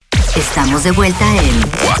Estamos de vuelta en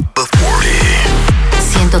What the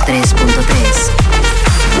 40. 103.3.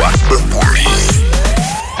 What the 40.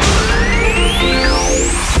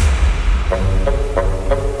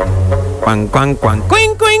 Cuan, cuan, cuan.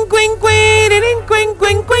 Cuin, cuin, cuin, cuin, cuin,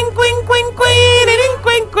 cuin, cuin, cuin, cuin,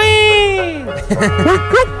 cuin, cuin.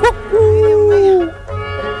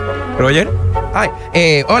 Roger. Ay,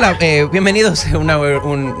 hola, bienvenidos una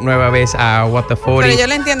nueva vez a What the 40. Pero yo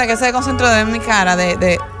le entiendo que se concentró en mi cara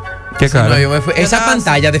de ¿Qué cara? No, esa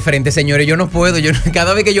pantalla de frente, señores, yo no puedo.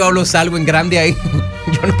 Cada vez que yo hablo salgo en grande ahí.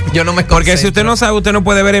 Yo no me concentro. Porque si usted no sabe, usted no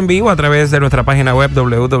puede ver en vivo a través de nuestra página web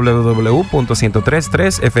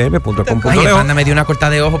www.1033fm.com. Ay, el Panda me dio una corta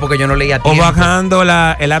de ojo porque yo no leía tiempo. O bajando el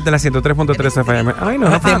app de la 103.3 FM. Ay, no,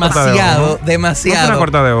 demasiado. No es una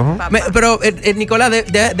corta de ojo. Pero, Nicolás,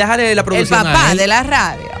 déjale la producción. el papá de la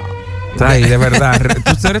radio. Ay, de verdad.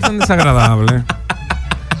 Tú eres tan desagradable.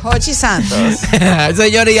 Jochi Santos.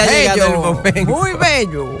 Señores, ya ha llegado el momento. Muy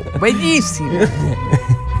bello. Bellísimo.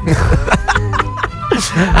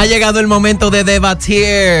 Ha llegado el momento de debatir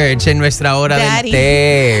en nuestra hora del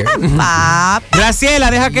té. Graciela,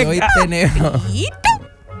 deja que... Hoy tenemos...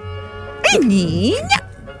 Niña.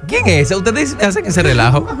 ¿Quién es? ¿Ustedes hacen ese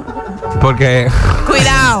relajo? Porque...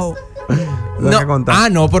 Cuidado.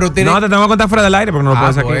 No, pero tiene... No, te tengo que contar fuera del aire porque no lo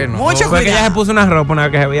puedes aquí. Bueno. Mucho Porque cuidado. ella se puso una ropa una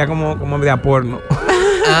vez que se veía como media porno.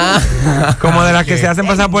 Como de las que se hacen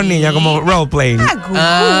pasar por niñas, como roleplay. Ya.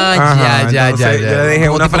 Yo le dije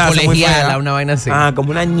como una tipo colegiala, muy fea, una vaina así.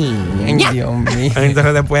 Como una niña. Ay, Dios mío.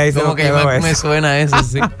 Entonces después ahí se Como nos que quedó me eso. suena eso,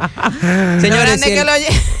 sí. Señores, Señores, es que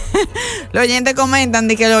los oyentes comentan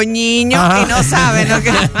de que los niños y no saben lo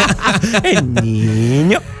que... El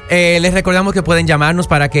niño. Les recordamos que pueden llamarnos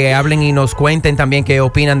para que hablen y nos cuenten también qué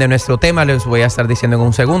opinan de nuestro tema. Les voy a estar diciendo en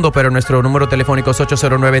un segundo, pero nuestro número telefónico es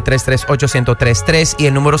 809-338-1033 y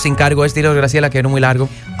el número sin cargo es, dilo, Graciela, que era muy largo.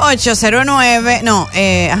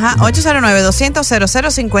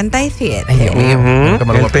 809-200-0057. Ay, Dios mío.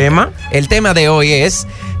 ¿El tema? El tema de hoy es: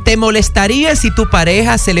 ¿te molestaría si tu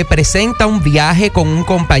pareja se le presenta un viaje con un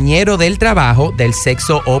compañero del trabajo del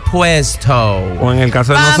sexo opuesto? O en el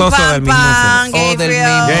caso de nosotros, del mismo sexo. O del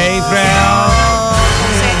mismo.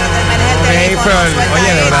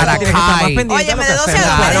 Oye, de verdad. Oye, me de 12 a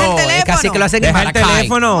 2, Claro, el teléfono. es casi que lo hacen en Deja el Maracay.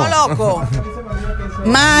 teléfono. No, loco.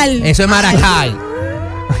 Mal. Eso es Maracay.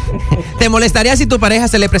 ¿Te molestaría si tu pareja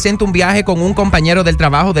se le presenta un viaje con un compañero del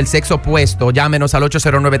trabajo del sexo opuesto? Llámenos al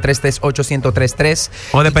 809-338-1033.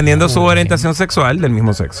 O dependiendo su orientación sexual, del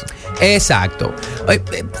mismo sexo. Exacto.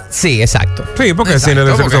 Sí, exacto. Sí, porque si no es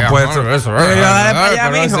del sexo opuesto. Dale para allá,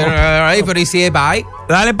 mijo. Pero ¿y si es bi?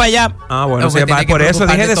 Dale para allá. Bueno, No, si es tiene bi, que por eso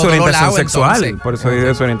preocuparte dije de su todos los orientación lados, sexual. entonces. Por eso dije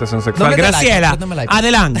de su orientación sexual. Dame like, Graciela, dame like.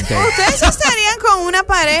 adelante. ¿Ustedes estarían con una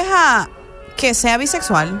pareja que sea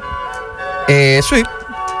bisexual? Sí.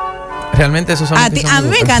 Realmente esos son A mí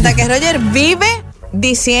me encanta que Roger vive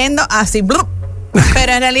diciendo así, blup,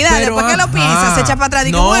 pero en realidad después que lo piensa se echa para atrás.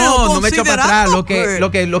 Digo, No, bueno, no me echo para atrás. considerando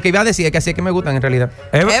Lo que iba a decir es que así es que me gustan en realidad.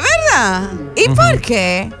 ¿Es verdad? ¿Y por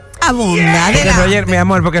qué? Abunda, Porque adelante. Roger, mi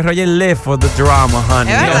amor, porque Roger live for the drama,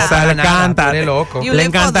 honey. Es verdad. O sea, le encanta. Tú eres loco. You Le live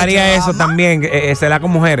for the encantaría eso drama. también, se da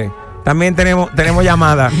con mujeres. También tenemos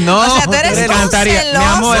llamadas. No, O sea, tú eres le un encantaría, celoso, mi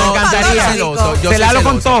amor, le encantaría. patológico. Yo Se soy la lo celoso.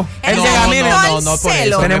 contó. Él Es llega, mire. adicto al por celo.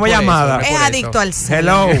 eso, Tenemos no es por llamada. eso, Es no por adicto al celo.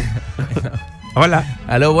 Hello. Hola.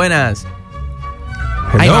 Aló, buenas.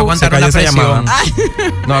 Hello. Ay, no Se aguantaron cayó la esa presión. llamada.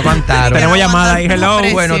 No aguantaron. Tenemos llamada ahí. Hello.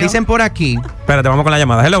 presión. Bueno, dicen por aquí. Espérate, vamos con la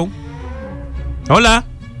llamada. Hello. Hola.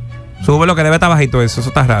 Sube lo que debe estar bajito eso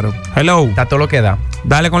está raro. Hello. Está todo lo que da.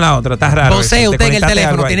 Dale con la otra, está raro. Vocee eso. usted en el Desconectate teléfono,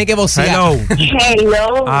 algo ahí. tiene que vocear. Hello.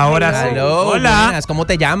 Hello. Ahora sí. Aló, Hola. buenas, ¿cómo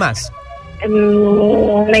te llamas?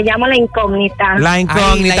 Me llamo La Incógnita. La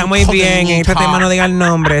incógnita, Ay, la muy bien. En este incógnita. tema no diga el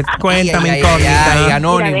nombre. Cuéntame, Ay, incógnita. Mira,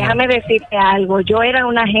 anónimo. déjame decirte algo. Yo era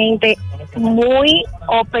una gente muy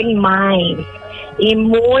open mind y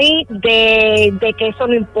muy de que eso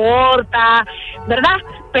no importa, ¿verdad?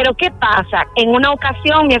 Pero ¿qué pasa? En una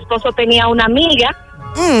ocasión mi esposo tenía una amiga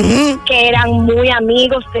que eran muy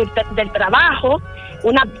amigos del trabajo,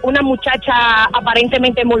 una muchacha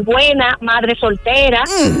aparentemente muy buena, madre soltera,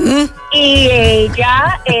 y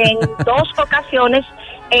ella en 2 ocasiones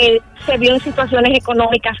se vio en situaciones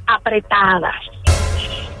económicas apretadas.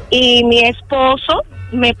 Y mi esposo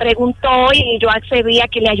me preguntó y yo accedí a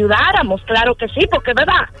que le ayudáramos, claro que sí, porque es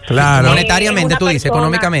verdad. Claro. Monetariamente, una tú dices, persona-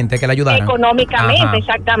 económicamente, que le ayudaran. Económicamente, Ajá.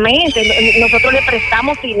 exactamente. Nosotros le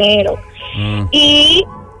prestamos dinero. Y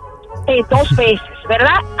 2 veces,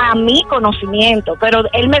 ¿verdad? A mi conocimiento, pero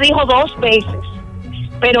él me dijo 2 veces.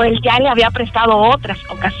 pero él ya le había prestado otras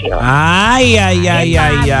ocasiones. Ay.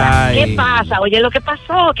 ¿Qué pasa? Oye, lo que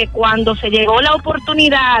pasó, que cuando se llegó la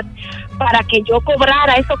oportunidad para que yo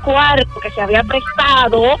cobrara esos cuartos que se había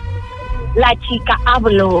prestado, la chica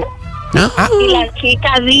habló. Y la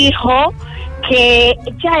chica dijo que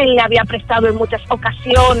ya él le había prestado en muchas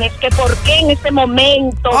ocasiones, que por qué en ese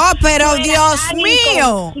momento. Oh, pero Dios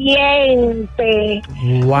mío.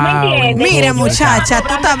 Wow. ¿Me entiendes? Mira, muchacha,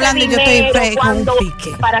 tú estás hablando y yo estoy con un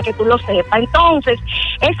pique. Para que tú lo sepas. Entonces,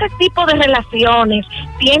 ese tipo de relaciones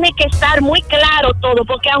tiene que estar muy claro todo,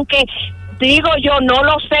 porque aunque digo yo, no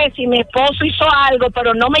lo sé si mi esposo hizo algo,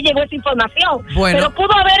 pero no me llegó esa información. Bueno, pero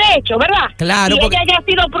pudo haber hecho, ¿verdad? Claro. Y ella ya ha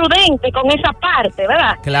sido prudente con esa parte,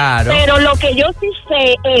 ¿verdad? Claro. Pero lo que yo sí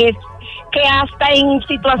sé es que hasta en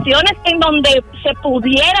situaciones en donde se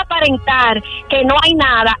pudiera aparentar que no hay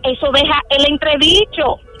nada, eso deja el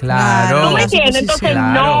entredicho. Claro. ¿Tú me entiendes? Entonces,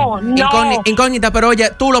 claro. no. Incógnita, pero oye,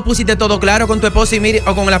 tú lo pusiste todo claro con tu esposo y mire,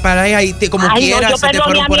 o con la pareja y como quieras se te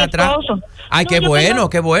fueron por atrás. Ay, qué bueno.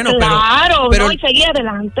 Claro, pero y seguí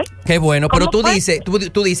adelante. Qué bueno, pero tú fue?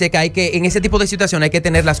 dices que hay que, en ese tipo de situación hay que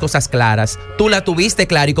tener las cosas claras. Tú la tuviste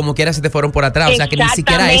clara y como quieras se te fueron por atrás. O sea, que ni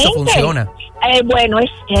siquiera eso funciona. Bueno, es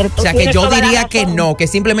cierto. O sea, que yo diría que no, que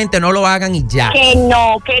simplemente no lo hagan y ya. Que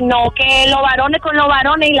los varones con los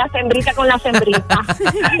varones y las hembritas con las hembritas.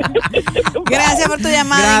 Gracias por tu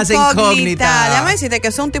llamada. Gracias, incógnita. Déjame decirte que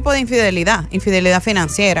eso es un tipo de infidelidad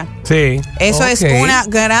financiera. Sí. Eso es una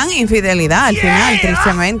gran infidelidad al final,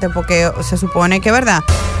 tristemente, porque se supone que, ¿verdad?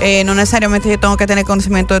 No necesariamente yo tengo que tener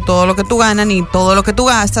conocimiento de todo lo que tú ganas ni todo lo que tú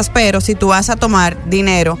gastas, pero si tú vas a tomar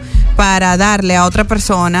dinero para darle a otra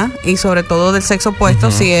persona, y sobre todo del sexo opuesto,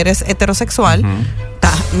 si eres heterosexual,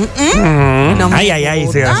 no me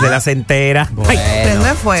se las entera. Bueno,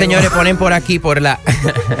 prende fuego. Señores, ponen por aquí por la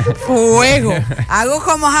fuego. Hago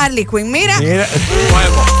como Harley Quinn, mira. Fuego.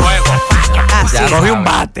 Así. Ya Cogí un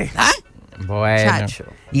bate. Bueno. Chacho.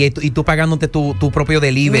 Y tú pagándote tu propio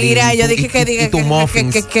delivery. Mira, yo tu- dije que diga y tu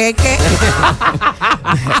muffins. que.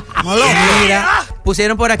 No lo Mira,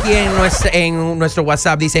 pusieron por aquí en nuestro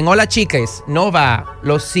WhatsApp, dicen, hola chicas, no va,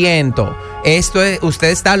 lo siento, usted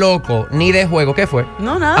está loco, ni de juego, ¿qué fue?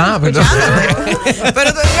 No, nada. Perdón.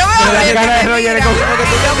 Pero yo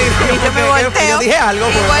me volteo. Yo dije algo,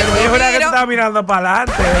 Yo era que tú estabas mirando para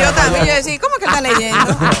adelante. Yo también, yo decía, ¿cómo que está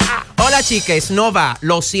leyendo? Hola chicas, no va,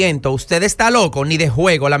 lo siento, usted está loco, ni de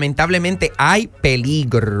juego, lamentablemente hay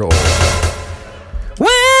peligro.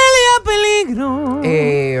 Huele a peligro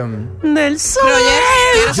del sol. Pero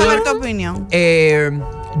quiero saber tu opinión.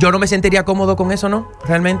 Yo no me sentiría cómodo con eso, ¿no?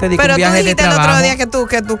 Realmente, de Pero un tú viaje de dijiste el trabajo. otro día que tú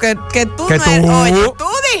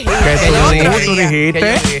dijiste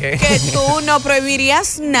que tú no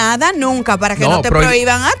prohibirías nada nunca para que no te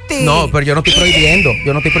prohíban a ti. No, pero yo no estoy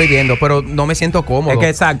prohibiendo, pero no me siento cómodo. Es que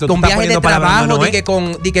exacto, Con tú estás viaje de poniendo palabras trabajo, donde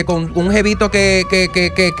di que con un jevito que.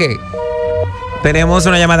 Tenemos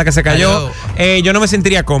una llamada que se cayó. Yo no me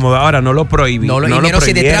sentiría cómodo. Ahora no lo prohibí. Menos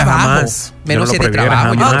si de trabajo. Jamás. Menos si de prohibiera trabajo.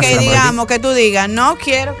 jamás, Ok, jamás. digamos que tú digas, no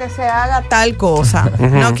quiero que se haga tal cosa.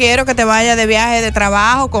 No quiero que te vayas de viaje de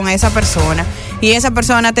trabajo con esa persona. Y esa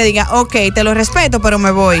persona te diga, ok, te lo respeto, pero me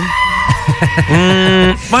voy.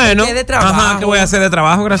 Bueno, ¿Qué de trabajo? ajá, ¿qué voy a hacer de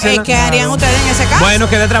trabajo, Graciela? ¿Qué harían ustedes en ese caso? Bueno,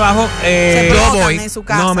 que de trabajo. Se Yo explotan voy. en su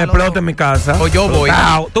casa, No, me los exploto dos. en mi casa. O yo voy.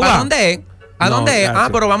 ¿Tú ¿A vas? dónde es? ¿A No, dónde es? gracias.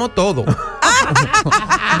 Pero vamos todos.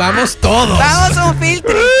 Vamos todos. Vamos a un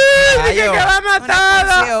filtro. Ay, yo.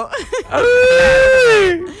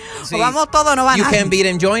 Sí. O vamos todos, no van You a. can beat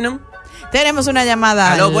and join them. Tenemos una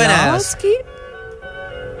llamada. Aló, buenas.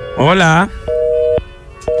 Hola.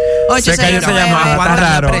 Se cayó esa llamada. Está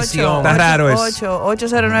raro. Está raro eso.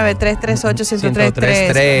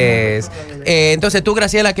 809-338-1033. Entonces tú,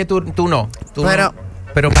 Graciela, que tú no. Tú Pero- no.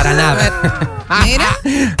 Pero para nada. Mira.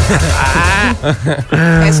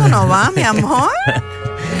 Eso no va, mi amor.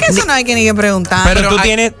 Que eso no hay que ni que preguntar. Pero tú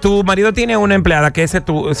hay- tu marido tiene una empleada que es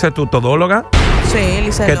tu todóloga. Sí,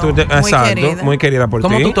 Elisa. Que tú muy querida por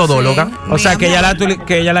 ¿Cómo ti. tu todóloga? Sí. O sea, Mi que amor.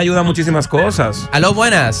 que ella le ayuda a muchísimas cosas. Aló,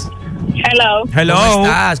 buenas. Hello. ¿Cómo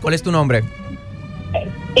estás? ¿Cuál es tu nombre?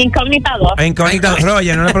 Incógnita 2. Incógnita,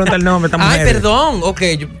 Roger, no le pregunta el nombre a esta mujer. Ay, perdón. Ok.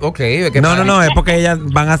 No, es porque ellas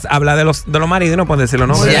van a hablar de los maridos y no pueden decir los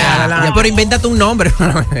nombres. Ya, pero invéntate un nombre.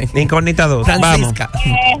 Incógnita 2. Vamos. Francisca.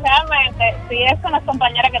 Realmente, si es con las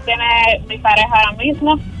compañeras que tiene mi pareja ahora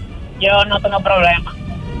mismo, yo no tengo problema.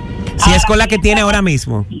 Si es con la que tiene ahora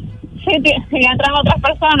mismo. Si entran otras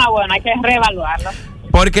personas, bueno, hay que reevaluarlo.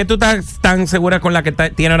 ¿Por qué tú estás tan segura con la que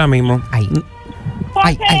tiene ahora mismo? Ay.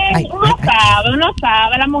 Porque uno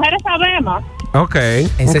sabe, las mujeres sabemos. Ok.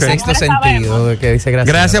 Ese ok. sexto sentido de que dice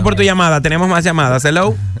Graciela. Gracias por tu llamada. Tenemos más llamadas.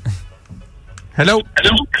 Hello. Hello.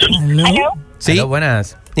 ¿Aló? Sí. Hello,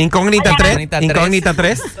 buenas. Incógnita 3. Incógnita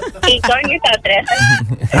 3. Incógnita 3.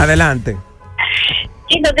 Adelante.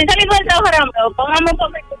 Chicos, estoy saliendo del trabajo ahora mismo. Póngame un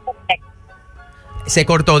poquito de contexto. Se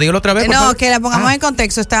cortó, dígalo otra vez. por No, favor. que la pongamos en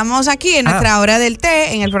contexto. Estamos aquí en nuestra hora del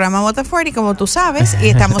té, en el programa Waterford, como tú sabes, y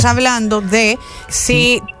estamos hablando de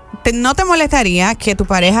si no te molestaría que tu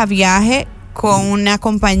pareja viaje con una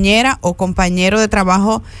compañera o compañero de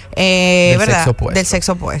trabajo, ¿verdad? Sexo opuesto. Del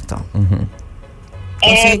sexo opuesto. Ujú.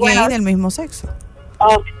 O sea, Bueno, del mismo sexo.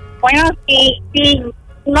 bueno, si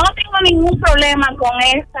no tengo ningún problema con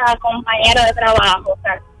esa compañera de trabajo, o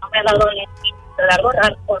sea, no me ha dado ni de algo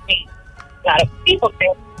raro por mí. Claro, sí, porque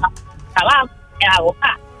trabajo, me hago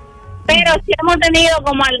acá. Pero si hemos tenido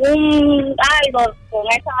como algo con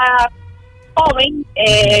esa joven,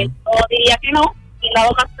 yo diría que no, y la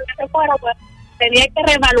ocasión que se fuera, pues tenía que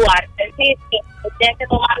reevaluar, es decir, que tenía que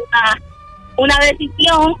tomar una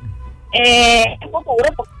decisión en futuro,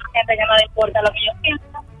 porque a la gente ya no le importa lo que yo pienso.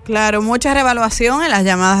 Claro, mucha revaluación en las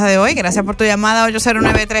llamadas de hoy. Gracias por tu llamada,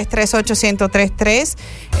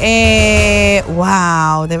 809-338-1033.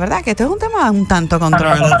 Wow, de verdad que esto es un tema un tanto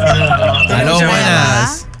controlado. Aló,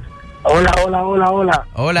 buenas. Hola.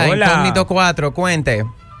 Hola, Incógnito 4, cuente.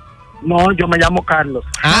 No, yo me llamo Carlos.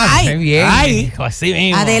 Ay. Qué bien. Ay. Hijo, así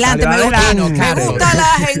mismo. Adelante, me gusta, Adelante, me Carlos. gusta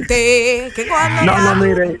la gente que cuando No,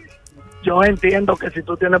 mire, yo entiendo que si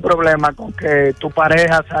tú tienes problemas con que tu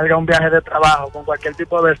pareja salga a un viaje de trabajo con cualquier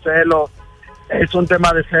tipo de celo, es un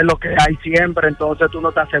tema de celo que hay siempre, entonces tú no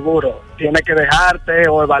estás seguro. Tienes que dejarte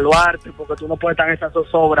o evaluarte, porque tú no puedes estar en esa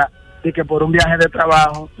zozobra y que por un viaje de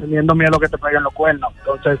trabajo, teniendo miedo que te peguen los cuernos.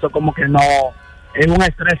 Entonces eso como que no, es un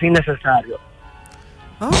estrés innecesario.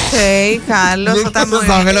 Ok, Carlos, eso está muy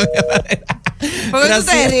bien. ¿Por qué tú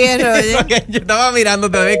te ríes, Roger? Porque yo estaba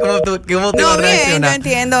mirándote a ver cómo te ibas a No, bien, yo reaccionar.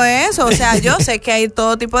 entiendo eso. O sea, yo sé que hay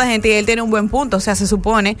todo tipo de gente y él tiene un buen punto. O sea, se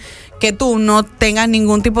supone que tú no tengas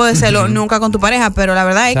ningún tipo de celo nunca con tu pareja, pero la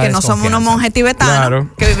verdad es La que no somos unos desconfianza. monjes tibetanos Claro.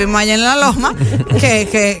 que vivimos allá en la loma,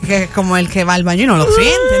 que como el que va al baño y no lo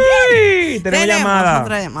siente. Sí, tenemos llamada.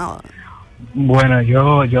 otra llamada. Bueno,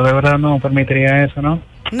 yo de verdad no permitiría eso, ¿no?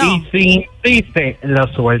 No. Y si insiste, lo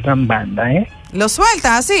sueltan banda, ¿eh? Lo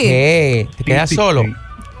sueltas así. ¿Qué? ¿Te quedas Sí, solo? sí.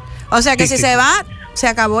 O sea que Sí, si sí, se sí. va, se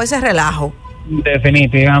acabó ese relajo.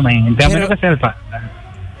 Definitivamente, a Pero- menos que sea el Panda.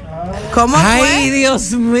 ¿Cómo Ay, fue?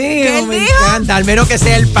 Dios mío, ¿Qué me dijo? encanta. Al menos que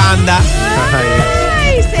sea el Panda.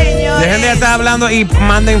 Ay, señor. Dejen de estar hablando y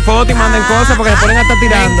manden fotos y manden cosas porque se ponen a estar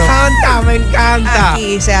tirando. Me encanta.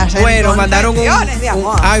 Aquí se hacen Bueno, mandaron confesiones de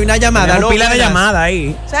amor. hay una llamada. Tenemos Aló, pila de buenas. llamada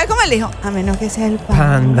ahí. ¿Sabes cómo él dijo? A menos que sea el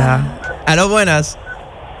Panda. Aló, buenas.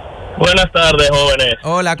 Buenas tardes, jóvenes.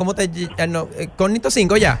 Hola, ¿cómo te no, Cornito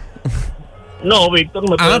 5 ya? No, Víctor,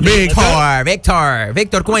 ¿me Ah, puedes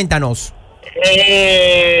Víctor, cuéntanos.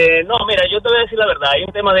 No, mira, yo te voy a decir la verdad. Hay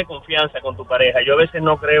un tema de confianza con tu pareja. Yo a veces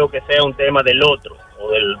no creo que sea un tema del otro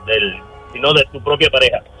o sino de tu propia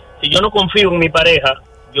pareja. Si yo no confío en mi pareja,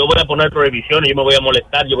 yo voy a poner prohibiciones, yo me voy a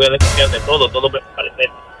molestar, yo voy a desconfiar de todo me parece.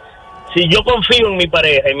 Si yo confío en mi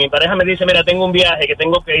pareja y mi pareja me dice, mira, tengo un viaje que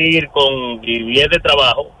tengo que ir con mi de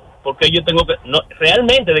trabajo, porque yo tengo que, no,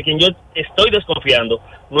 realmente de quien yo estoy desconfiando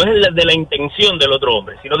no es de la intención del otro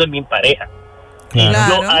hombre, sino de mi pareja.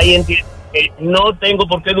 Claro. Yo ahí entiendo que no tengo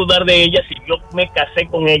por qué dudar de ella. Si yo me casé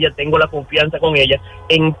con ella, tengo la confianza con ella,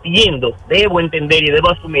 entiendo, debo entender y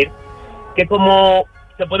debo asumir que como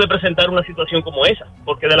se puede presentar una situación como esa,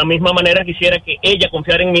 porque de la misma manera quisiera que ella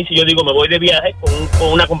confiara en mí si yo digo me voy de viaje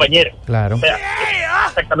con una compañera. Claro. O sea, es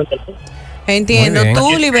exactamente el punto. Entiendo. Muy bien.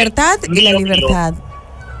 Tu libertad y la libertad.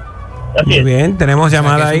 Así Muy es. bien, tenemos O sea, que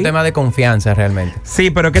llamada es ahí. un tema de confianza realmente.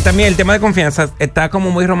 Sí, pero que también el tema de confianza está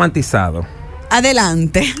como muy romantizado.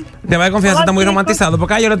 Adelante. El tema de confianza está muy romantizado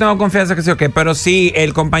porque yo le tengo confianza que sí o qué, pero si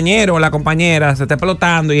el compañero o la compañera se está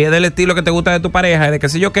explotando y es del estilo que te gusta de tu pareja y de que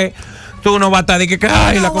sé yo qué, tú no vas a estar de que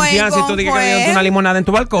ay, No, la güey, confianza y tú dices que ¿cómo bebes fue? una limonada en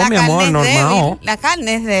tu balcón, mi La amor, carne es normal. débil. La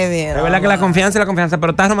carne es débil. Es verdad que la confianza es la confianza,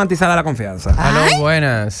 pero está romantizada la confianza. Ay. Aló,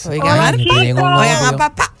 buenas. Oigan, Ay, te llegó un Oigan a audio.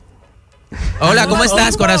 papá. Hola, ¿cómo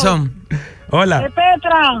estás, corazón? Hola.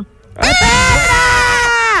 Petra,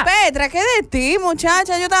 Petra, ¿qué de ti,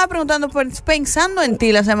 muchacha? Yo estaba preguntando, pensando en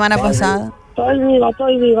ti la semana pasada.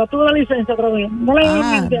 estoy viva. Tuve la licencia otra vez. No le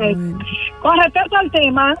mente a eso. Muy bien. Con respecto al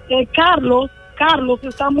tema, Carlos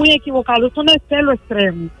está muy equivocado. Eso no es celo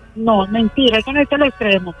extremo. No, mentira, eso no es celo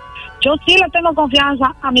extremo. Yo sí le tengo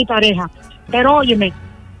confianza a mi pareja. Pero óyeme,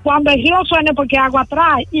 cuando el río suene porque agua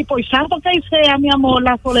trae, y por santo que sea, mi amor,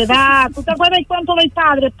 la soledad. ¿Tú te acuerdas del cuento del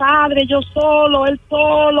padre, yo solo, él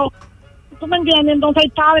solo? ¿Tú me entiendes? Entonces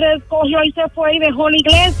el padre cogió y se fue y dejó la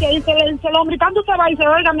iglesia y se el hombre, y tanto se va y se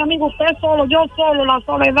oiga, mi amigo, usted solo, yo solo, la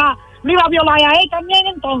soledad. me iba a violar a él también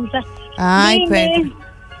entonces. Ay, Petra.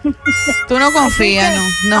 Tú no confías,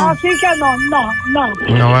 no. Así que no.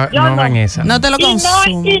 No va en esa. No te lo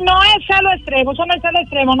consumo. Y no es celo extremo, eso no es celo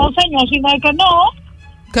extremo, no señor, sino es que no.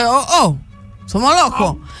 Que, somos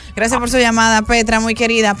locos. Gracias por su llamada, Petra, muy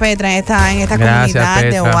querida Petra, en esta comunidad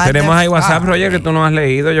de WhatsApp. Tenemos ahí WhatsApp, Roger, que tú no has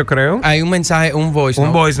leído, yo creo. Hay un mensaje, un voice.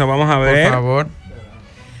 Un voice, nos vamos a ver. Por favor.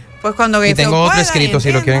 Pues cuando y tengo otro escrito,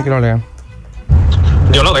 si lo quieren que lo lea.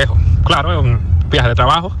 Yo lo dejo. Claro, es un viaje de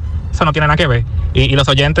trabajo. Eso no tiene nada que ver. Y los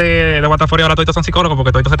oyentes de Guataforia ahora todos son psicólogos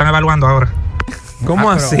porque todos se están evaluando ahora. ¿Cómo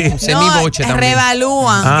así? Semiboche también.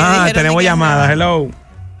 Revalúan. Tenemos llamadas. Hello.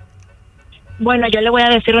 Bueno, yo le voy a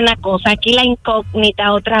decir una cosa. Aquí la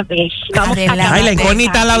incógnita otra vez. Vamos a la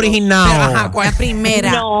incógnita la original. Ajá, ¿cuál es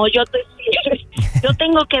primera? No, yo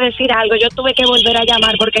tengo que decir algo. Yo tuve que volver a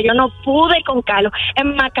llamar porque yo no pude con Carlos. Es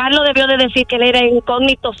más, Carlos debió de decir que él era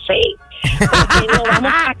incógnito 6. Porque nos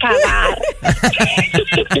vamos a acabar.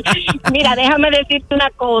 Mira, déjame decirte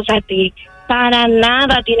una cosa a ti. Para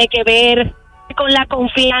nada tiene que ver con la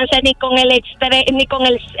confianza, ni con el ni con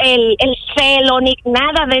el celo, ni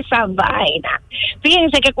nada de esa vaina.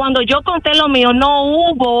 Fíjense que cuando yo conté lo mío, no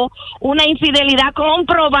hubo una infidelidad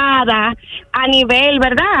comprobada a nivel,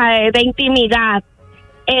 ¿verdad?, de intimidad.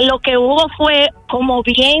 Lo que hubo fue, como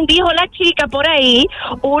bien dijo la chica por ahí,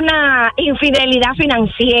 una infidelidad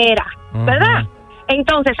financiera, ¿verdad?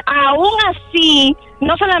 Entonces, aún así,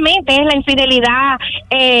 no solamente es la infidelidad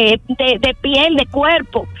de piel, de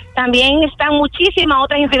cuerpo, también están muchísimas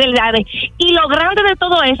otras infidelidades. Y lo grande de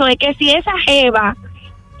todo eso es que si esa jeva,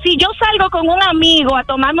 si yo salgo con un amigo a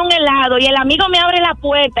tomarme un helado y el amigo me abre la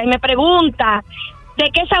puerta y me pregunta de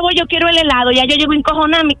qué sabor yo quiero el helado, ya yo llego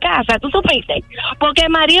encojonada a mi casa, ¿tú supiste? Porque el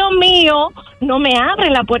marido mío no me abre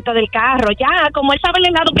la puerta del carro, ya, como él sabe el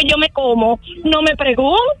helado que yo me como, no me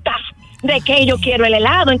pregunta de qué yo quiero el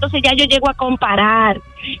helado, entonces ya yo llego a comparar.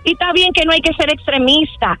 Y está bien que no hay que ser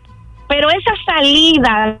extremista, pero esa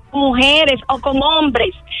salida con mujeres o con hombres,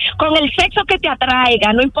 con el sexo que te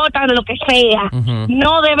atraiga, no importa lo que sea,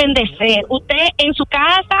 no deben de ser. Usted en su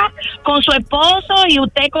casa, con su esposo, y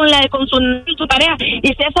usted con su pareja. Y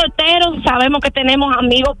si es soltero, sabemos que tenemos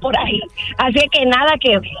amigos por ahí. Así que nada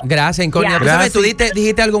que ver. Gracias, Incognita. Tú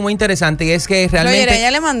dijiste algo muy interesante, y es que realmente... Pero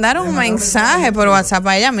ella le mandaron un mensaje por WhatsApp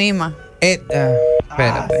a ella misma.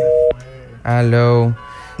 Espérate. Hello.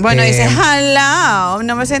 Bueno, dice, hello,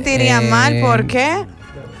 no me sentiría mal, ¿por qué?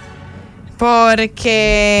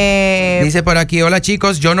 Porque... Dice por aquí, hola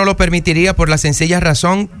chicos, yo no lo permitiría por la sencilla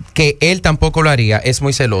razón que él tampoco lo haría, es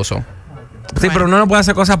muy celoso. Sí, pero uno no puede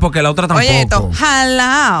hacer cosas porque la otra tampoco. Oye,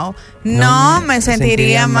 hello, no me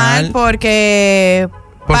sentiría mal porque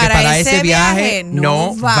para ese viaje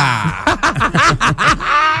no va.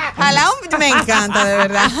 Hello, me encanta, de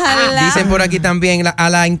verdad. Hello. Dicen por aquí también, a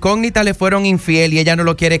la incógnita le fueron infiel y ella no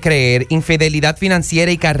lo quiere creer. Infidelidad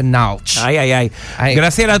financiera y carnal. Ay.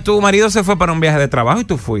 Graciela, tu marido se fue para un viaje de trabajo y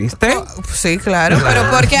tú fuiste. Sí, claro,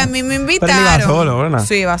 pero porque a mí me invitaron. Pero iba solo, ¿verdad?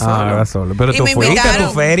 Sí, iba solo. Iba solo. Pero tú fuiste a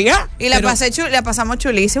tu feria. Y la pasamos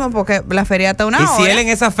chulísimo porque la feria está una hora. Y si él en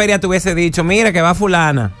esa feria te hubiese dicho, mira que va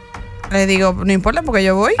fulana. Le digo, no importa porque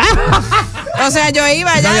yo voy. O sea, yo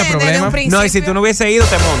iba allá desde un principio. No, y si tú no hubiese ido,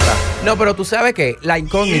 te monta. No, pero tú sabes que la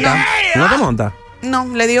incógnita... ¿No te monta? No,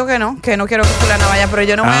 le digo que no quiero que fulana vaya, pero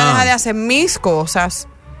yo no voy a dejar de hacer mis cosas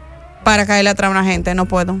para caerle atrás a una gente, no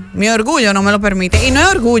puedo. Mi orgullo no me lo permite. Y no es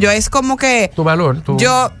orgullo, es como que... Tu valor,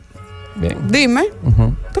 Yo... Bien. Dime,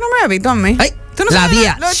 tú no me has visto a mí. Ay. Tú no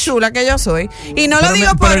sabes lo chula que yo soy. Y no lo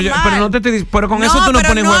digo por mal. Pero con eso tú no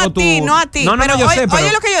pones en juego tú. No a ti. No, pero yo sé,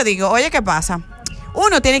 oye lo que yo digo. Oye, ¿qué pasa?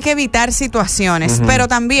 Uno tiene que evitar situaciones, pero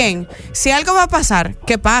también, si algo va a pasar,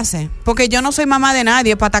 que pase. Porque yo no soy mamá de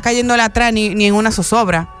nadie para estar cayéndole atrás ni en una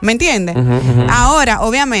zozobra. ¿Me entiendes? Ahora,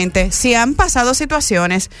 obviamente, si han pasado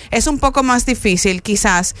situaciones, es un poco más difícil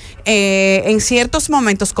quizás en ciertos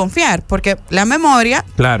momentos confiar, porque la memoria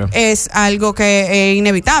es algo que es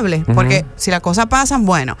inevitable, porque si las cosas pasan,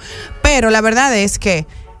 bueno. Pero la verdad es que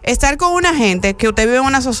estar con una gente que usted vive en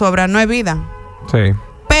una zozobra no es vida. Sí.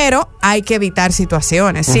 Pero hay que evitar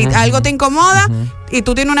situaciones. Si algo te incomoda y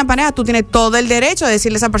tú tienes una pareja, tú tienes todo el derecho de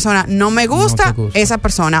decirle a esa persona, no me gusta esa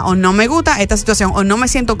persona, o no me gusta esta situación, o no me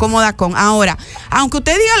siento cómoda con. Ahora, aunque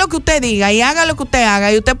usted diga lo que usted diga y haga lo que usted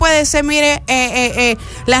haga, y usted puede ser, mire,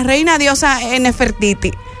 la reina diosa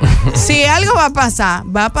Nefertiti. Si algo va a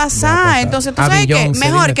pasar. Entonces, ¿tú sabes qué?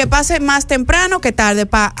 Mejor que pase más temprano que tarde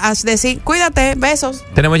para decir, cuídate, besos.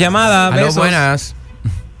 Tenemos llamada, besos. Buenas.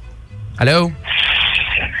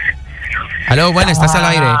 Aló, buenas, estás al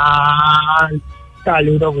aire.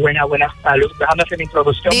 Saludos, buenas saludos. Déjame hacer mi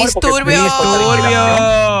introducción. Disturbio.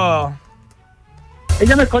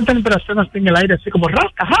 Ella me corta la operación así en el aire, así como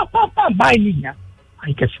rasca, ja, pam, pam, bye, niña.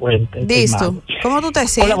 Ay, qué fuerte. Listo. ¿Cómo tú te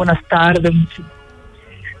sientes? Hola, buenas tardes.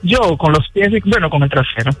 Yo con los pies, bueno, con el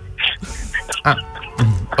trasero.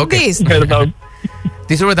 Ok. Perdón.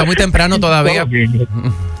 Dice, está muy temprano todavía.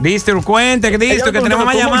 Dice, cuente, que tenemos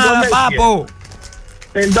más llamadas, papo.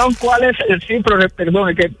 Perdón, ¿cuál es el sí? Pero perdón,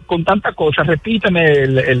 es que con tanta cosa, repítame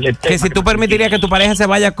el tema. Que si tú permitirías que tu pareja se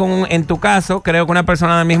vaya en tu caso, creo que una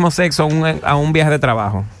persona del mismo sexo a un viaje de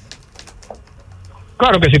trabajo.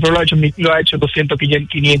 Claro que sí, pero lo ha hecho 200,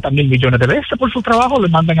 500 mil millones de veces por su trabajo. Le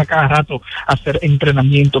mandan a cada rato a hacer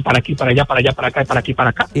entrenamiento para aquí, para allá, para allá, para acá, para aquí, para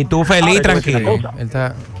acá. Y tú feliz, tranquilo. Él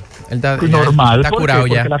está normal. Está curado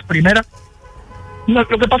ya. Porque las primeras... No,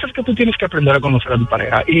 lo que pasa es que tú tienes que aprender a conocer a tu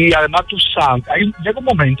pareja. Y además tú sabes, llega un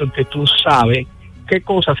momento en que tú sabes qué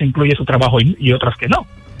cosas incluye su trabajo y otras que no.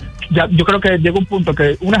 Ya, yo creo que llega un punto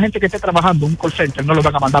que una gente que esté trabajando en un call center no lo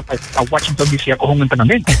van a mandar a Washington DC a coger un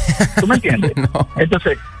entrenamiento. ¿Tú me entiendes? No.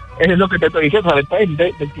 Entonces, eso es lo que te estoy diciendo. O sea,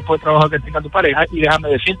 depende del tipo de trabajo que tenga tu pareja. Y déjame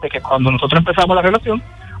decirte que cuando nosotros empezamos la relación,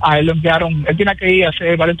 a él lo enviaron, él tiene que ir a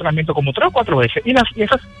hacer varios entrenamientos como 3 o 4 veces. Y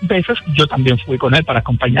esas veces yo también fui con él para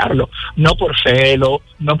acompañarlo. No por celo,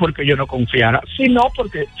 no porque yo no confiara, sino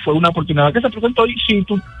porque fue una oportunidad que se presentó. Y si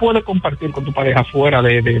tú puedes compartir con tu pareja fuera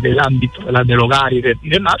del ámbito del hogar y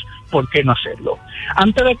demás, ¿por qué no hacerlo?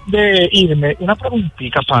 Antes de irme, una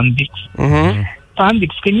preguntita, Pandix.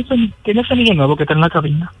 Pandix, ¿quién es ese niño nuevo que está en la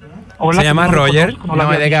cabina? Hola, se llama Roger.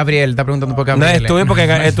 No, es de Gabriel, está preguntando por No, Gabriel. estuve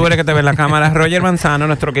porque tú eres que te ve en la cámara. Roger Manzano,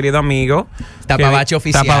 nuestro querido amigo. Tapabache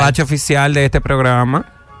oficial. Tapabache oficial de este programa.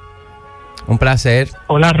 Un placer.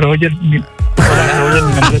 Hola, Roger. Hola,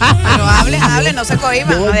 Roger. Pero hable, no se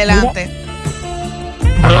cohiban. Adelante.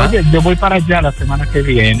 Roger, yo voy para allá la semana que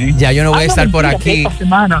viene. Ya yo no voy a estar por aquí. Esta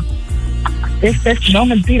semana. No,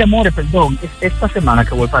 mentira, amores, perdón. Es esta semana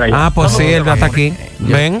que voy para allá. Ah, pues sí, él está aquí.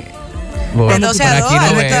 Ven. De 12 a 2,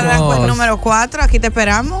 el restaurante número 4, aquí te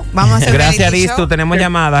esperamos. Vamos a hacer gracias, Distu. Tenemos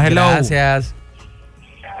llamadas. Hello. Gracias.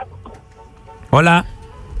 Hola.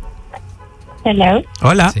 Hello.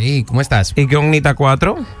 Hola. Sí, ¿cómo estás? ¿Y qué Nita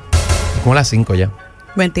 4? Como las 5 ya.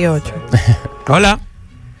 28. Hola.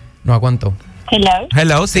 No aguanto. Hello.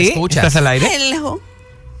 Hello, sí. ¿Escuchas? ¿Estás al aire? Hello.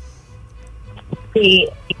 Sí,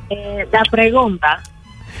 la pregunta.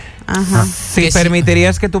 Ajá. Si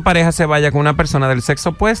permitirías que tu pareja se vaya con una persona del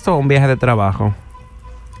sexo opuesto o un viaje de trabajo.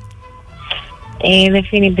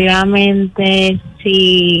 Definitivamente,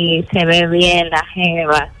 si se ve bien la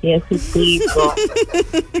jeva, si es su tipo,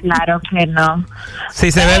 claro que no. Si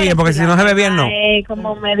se ve bien, porque si no se ve bien, no.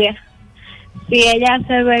 Como media, si ella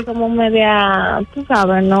se ve como media, tú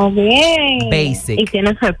sabes, no bien. Basic. Y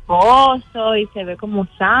tiene su esposo y se ve como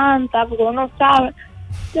santa, porque uno sabe.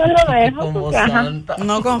 Yo lo dejo porque,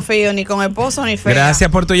 no confío ni con esposo ni fea. Gracias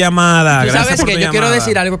por tu llamada. Tú sabes que yo quiero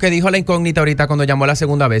decir algo que dijo la incógnita ahorita cuando llamó la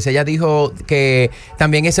segunda vez. Ella dijo que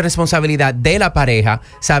también es responsabilidad de la pareja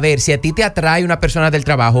saber si a ti te atrae una persona del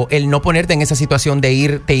trabajo, el no ponerte en esa situación de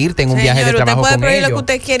irte en un viaje de trabajo usted con puede pedir ellos. lo que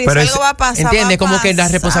usted quiere y si algo va a pasar. Entiende, va a como que la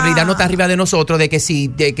pasar. responsabilidad no está arriba de nosotros de que si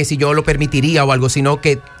yo lo permitiría o algo, sino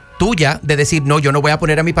que tuya de decir, no, yo no voy a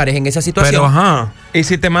poner a mi pareja en esa situación. Pero ajá. Y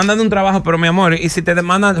si te mandan de un trabajo, pero mi amor, y si te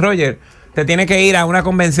mandan, Roger, te tiene que ir a una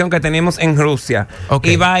convención que tenemos en Rusia.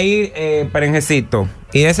 Okay. Y va a ir perejecito.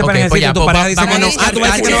 Y ese Okay, perejecito, pues ya, tu pareja dice vamos que no. a Tú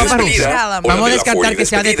vas a decir que no va para Rusia. Vamos a descartar que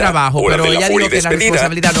sea de trabajo, pero ella dijo que la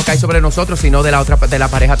responsabilidad no cae sobre nosotros, sino de la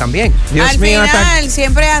pareja también. Al final,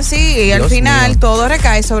 siempre es así. Y al final, todo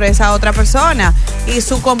recae sobre esa otra persona y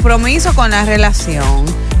su compromiso con la relación.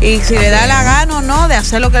 Y si le da la gana o no de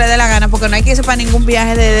hacer lo que le dé la gana, porque no hay que irse para ningún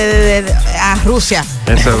viaje a Rusia.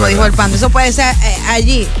 Eso como dijo el Panda. Eso puede ser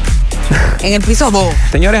allí, en el piso 2.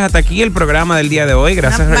 Señores, hasta aquí el programa del día de hoy.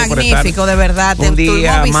 Gracias por estar magnífico, de verdad. un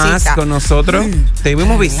día más con nosotros.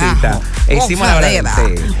 Tuvimos visita. Hicimos la verdad.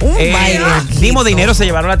 Dimos dinero, se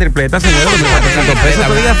llevaron la tripleta, señores.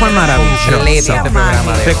 Ese día fue maravilloso.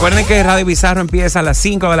 Recuerden que Radio Bizarro empieza a las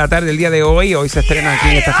 5 de la tarde del día de hoy. Hoy se estrena aquí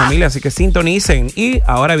en esta familia, así que sintonicen. Y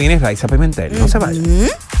ahora viene Raiza Pimentel. No se vayan.